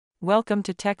Welcome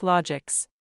to Tech Logics.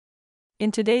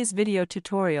 In today's video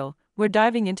tutorial, we're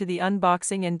diving into the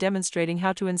unboxing and demonstrating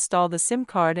how to install the SIM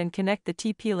card and connect the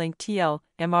TP-Link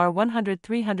TL-MR100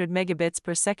 300 megabits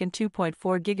per second 2.4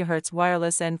 GHz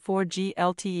wireless and 4G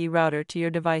LTE router to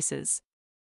your devices.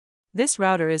 This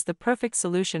router is the perfect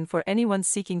solution for anyone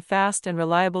seeking fast and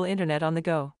reliable internet on the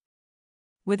go.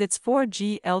 With its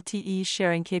 4G LTE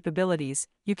sharing capabilities,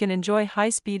 you can enjoy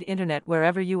high-speed internet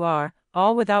wherever you are,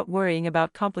 all without worrying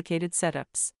about complicated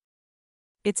setups.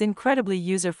 It's incredibly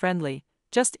user-friendly.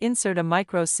 Just insert a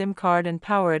micro SIM card and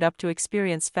power it up to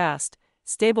experience fast,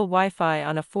 stable Wi-Fi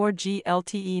on a 4G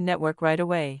LTE network right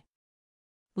away.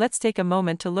 Let's take a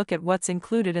moment to look at what's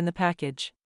included in the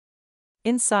package.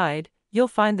 Inside, you'll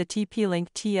find the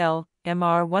TP-Link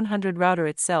TL-MR100 router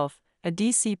itself, a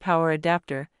DC power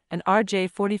adapter, an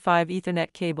RJ45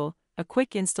 Ethernet cable, a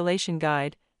quick installation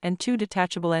guide, and 2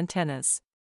 detachable antennas.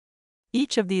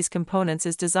 Each of these components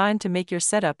is designed to make your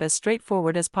setup as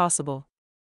straightforward as possible.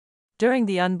 During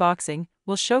the unboxing,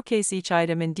 we'll showcase each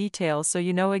item in detail so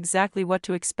you know exactly what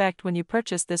to expect when you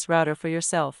purchase this router for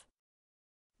yourself.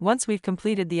 Once we've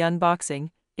completed the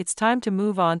unboxing, it's time to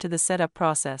move on to the setup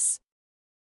process.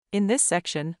 In this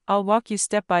section, I'll walk you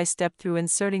step by step through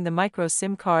inserting the micro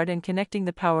SIM card and connecting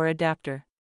the power adapter.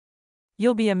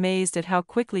 You'll be amazed at how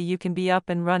quickly you can be up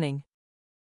and running.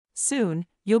 Soon,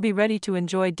 you'll be ready to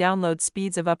enjoy download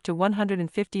speeds of up to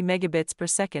 150 megabits per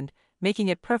second, making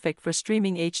it perfect for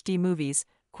streaming HD movies,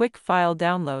 quick file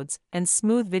downloads, and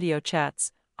smooth video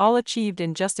chats, all achieved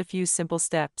in just a few simple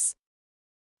steps.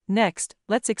 Next,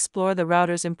 let's explore the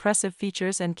router's impressive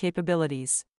features and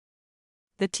capabilities.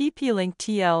 The TP-Link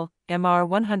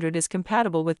TL-MR100 is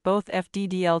compatible with both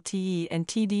FDD-LTE and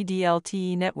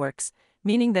TDD-LTE networks,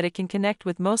 meaning that it can connect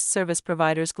with most service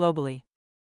providers globally.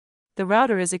 The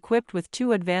router is equipped with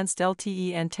 2 advanced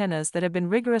LTE antennas that have been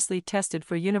rigorously tested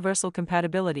for universal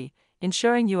compatibility,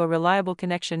 ensuring you a reliable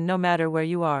connection no matter where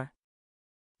you are.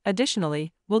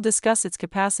 Additionally, we'll discuss its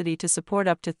capacity to support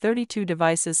up to 32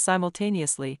 devices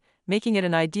simultaneously, making it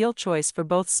an ideal choice for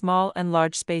both small and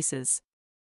large spaces.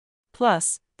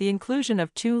 Plus, the inclusion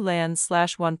of 2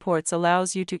 LAN/1 ports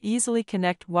allows you to easily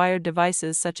connect wired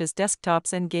devices such as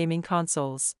desktops and gaming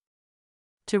consoles.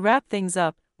 To wrap things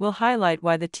up, we'll highlight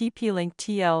why the TP-Link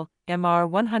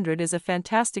TL-MR100 is a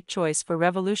fantastic choice for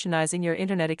revolutionizing your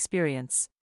internet experience.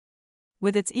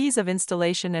 With its ease of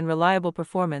installation and reliable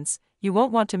performance, you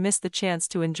won't want to miss the chance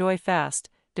to enjoy fast,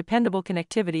 dependable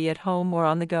connectivity at home or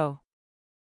on the go.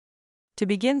 To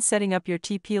begin setting up your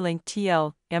TP-Link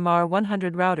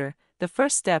TL-MR100 router, the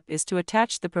first step is to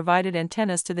attach the provided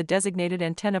antennas to the designated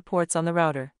antenna ports on the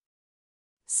router.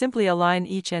 Simply align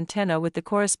each antenna with the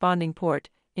corresponding port,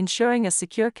 ensuring a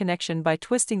secure connection by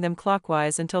twisting them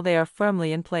clockwise until they are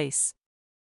firmly in place.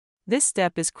 This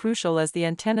step is crucial as the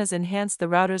antennas enhance the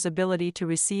router's ability to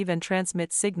receive and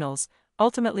transmit signals,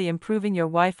 ultimately improving your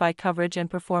Wi-Fi coverage and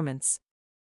performance.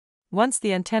 Once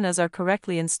the antennas are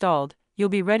correctly installed, you'll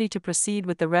be ready to proceed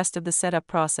with the rest of the setup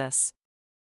process.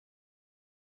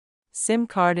 SIM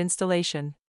card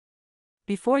installation.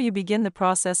 Before you begin the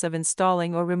process of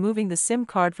installing or removing the SIM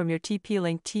card from your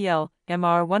TP-Link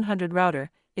TL-MR100 router,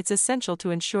 it's essential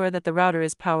to ensure that the router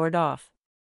is powered off.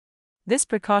 This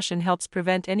precaution helps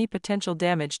prevent any potential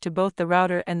damage to both the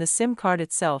router and the SIM card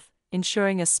itself,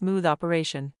 ensuring a smooth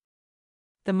operation.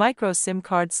 The micro SIM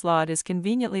card slot is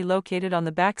conveniently located on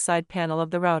the backside panel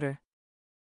of the router.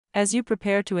 As you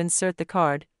prepare to insert the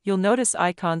card, you'll notice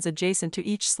icons adjacent to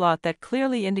each slot that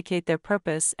clearly indicate their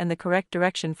purpose and the correct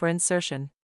direction for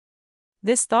insertion.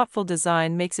 This thoughtful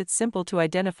design makes it simple to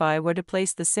identify where to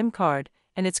place the SIM card,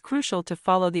 and it's crucial to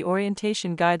follow the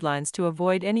orientation guidelines to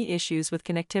avoid any issues with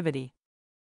connectivity.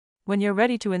 When you're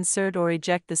ready to insert or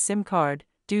eject the SIM card,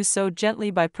 do so gently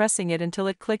by pressing it until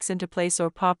it clicks into place or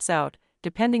pops out,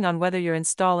 depending on whether you're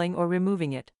installing or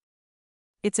removing it.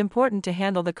 It's important to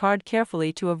handle the card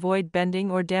carefully to avoid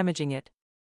bending or damaging it.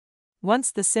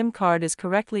 Once the SIM card is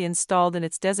correctly installed in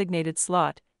its designated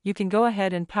slot, you can go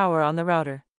ahead and power on the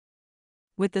router.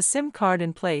 With the SIM card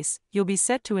in place, you'll be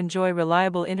set to enjoy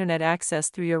reliable internet access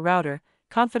through your router,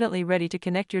 confidently ready to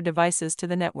connect your devices to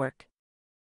the network.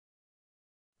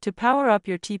 To power up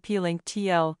your TP-Link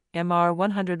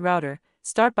TL-MR100 router,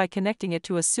 start by connecting it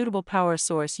to a suitable power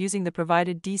source using the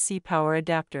provided DC power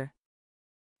adapter.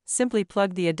 Simply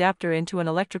plug the adapter into an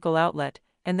electrical outlet,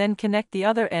 and then connect the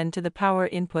other end to the power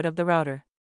input of the router.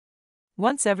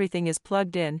 Once everything is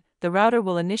plugged in, the router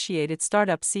will initiate its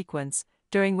startup sequence,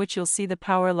 during which you'll see the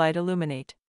power light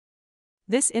illuminate.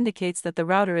 This indicates that the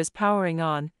router is powering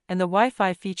on, and the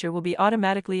Wi-Fi feature will be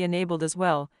automatically enabled as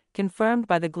well, confirmed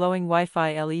by the glowing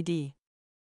Wi-Fi LED.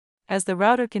 As the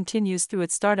router continues through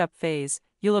its startup phase,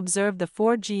 you'll observe the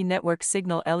 4G network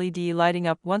signal LED lighting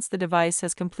up once the device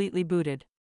has completely booted.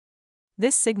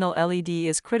 This signal LED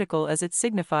is critical as it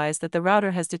signifies that the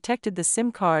router has detected the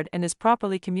SIM card and is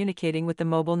properly communicating with the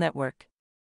mobile network.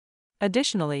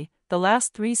 Additionally, the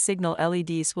last three signal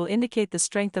LEDs will indicate the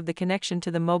strength of the connection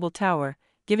to the mobile tower,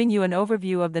 giving you an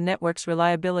overview of the network's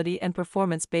reliability and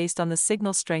performance based on the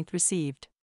signal strength received.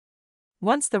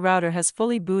 Once the router has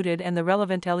fully booted and the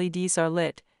relevant LEDs are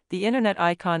lit, the Internet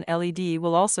icon LED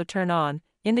will also turn on,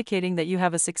 indicating that you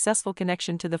have a successful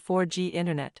connection to the 4G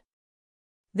Internet.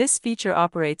 This feature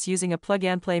operates using a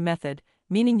plug-and-play method,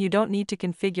 meaning you don't need to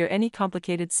configure any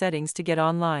complicated settings to get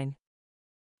online.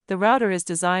 The router is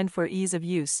designed for ease of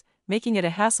use, making it a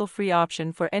hassle-free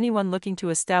option for anyone looking to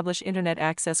establish Internet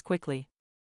access quickly.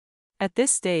 At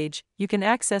this stage, you can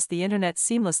access the Internet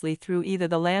seamlessly through either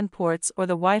the LAN ports or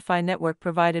the Wi-Fi network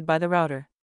provided by the router.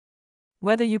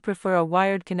 Whether you prefer a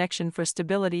wired connection for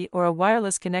stability or a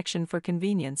wireless connection for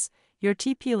convenience, your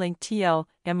TP-Link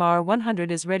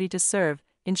TL-MR100 is ready to serve,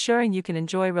 ensuring you can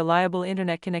enjoy reliable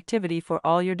Internet connectivity for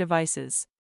all your devices.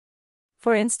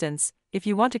 For instance, if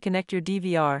you want to connect your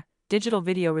DVR, digital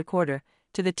video recorder,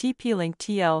 to the TP-Link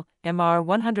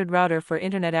TL-MR100 router for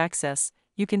Internet access,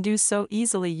 you can do so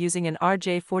easily using an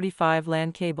RJ45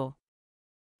 LAN cable.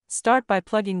 Start by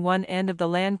plugging one end of the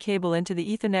LAN cable into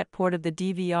the Ethernet port of the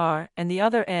DVR and the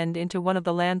other end into one of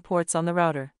the LAN ports on the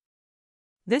router.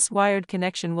 This wired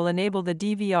connection will enable the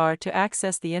DVR to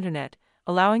access the Internet,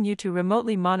 allowing you to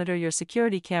remotely monitor your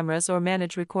security cameras or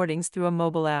manage recordings through a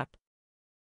mobile app.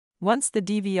 Once the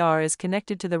DVR is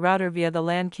connected to the router via the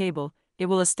LAN cable, it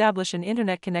will establish an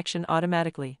Internet connection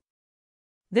automatically.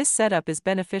 This setup is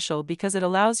beneficial because it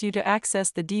allows you to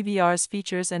access the DVR's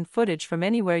features and footage from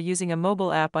anywhere using a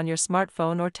mobile app on your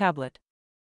smartphone or tablet.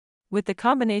 With the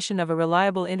combination of a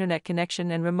reliable Internet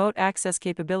connection and remote access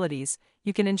capabilities,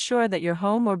 you can ensure that your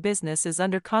home or business is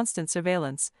under constant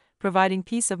surveillance, providing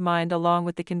peace of mind along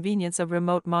with the convenience of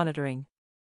remote monitoring.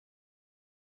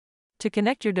 To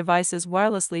connect your devices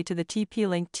wirelessly to the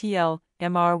TP-Link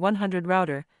TL-MR100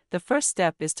 router, the first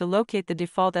step is to locate the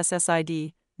default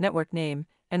SSID, network name,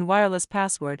 and wireless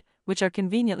password, which are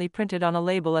conveniently printed on a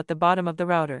label at the bottom of the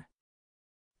router.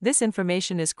 This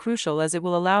information is crucial as it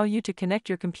will allow you to connect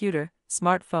your computer,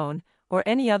 smartphone, or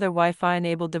any other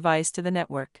Wi-Fi-enabled device to the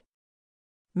network.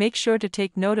 Make sure to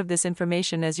take note of this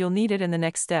information as you'll need it in the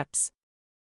next steps.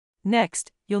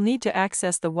 Next, you'll need to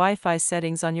access the Wi-Fi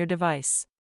settings on your device.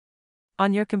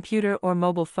 On your computer or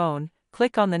mobile phone,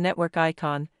 click on the network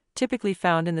icon, typically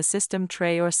found in the System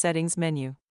Tray or Settings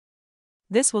menu.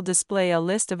 This will display a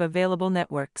list of available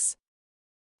networks.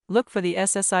 Look for the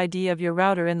SSID of your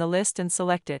router in the list and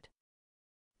select it.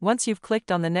 Once you've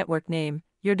clicked on the network name,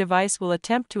 your device will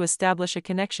attempt to establish a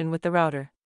connection with the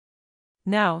router.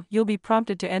 Now, you'll be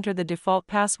prompted to enter the default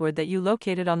password that you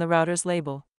located on the router's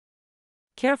label.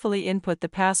 Carefully input the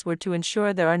password to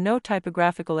ensure there are no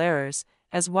typographical errors,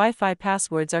 as Wi-Fi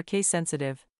passwords are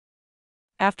case-sensitive.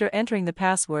 After entering the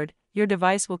password, your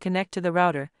device will connect to the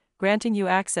router, granting you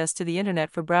access to the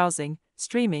Internet for browsing,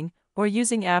 streaming, or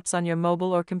using apps on your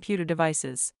mobile or computer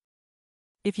devices.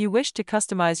 If you wish to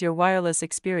customize your wireless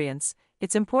experience,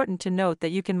 it's important to note that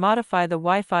you can modify the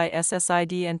Wi-Fi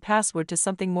SSID and password to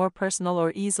something more personal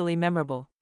or easily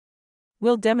memorable.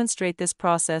 We'll demonstrate this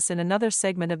process in another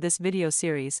segment of this video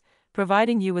series,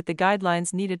 providing you with the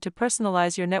guidelines needed to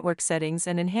personalize your network settings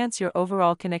and enhance your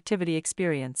overall connectivity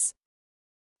experience.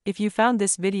 If you found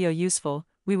this video useful,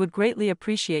 we would greatly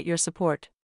appreciate your support.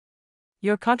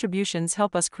 Your contributions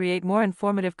help us create more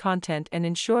informative content and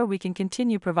ensure we can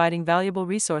continue providing valuable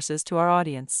resources to our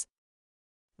audience.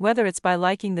 Whether it's by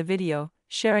liking the video,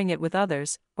 sharing it with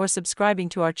others, or subscribing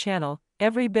to our channel,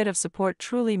 every bit of support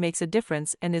truly makes a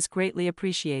difference and is greatly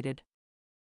appreciated.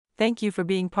 Thank you for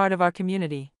being part of our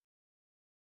community.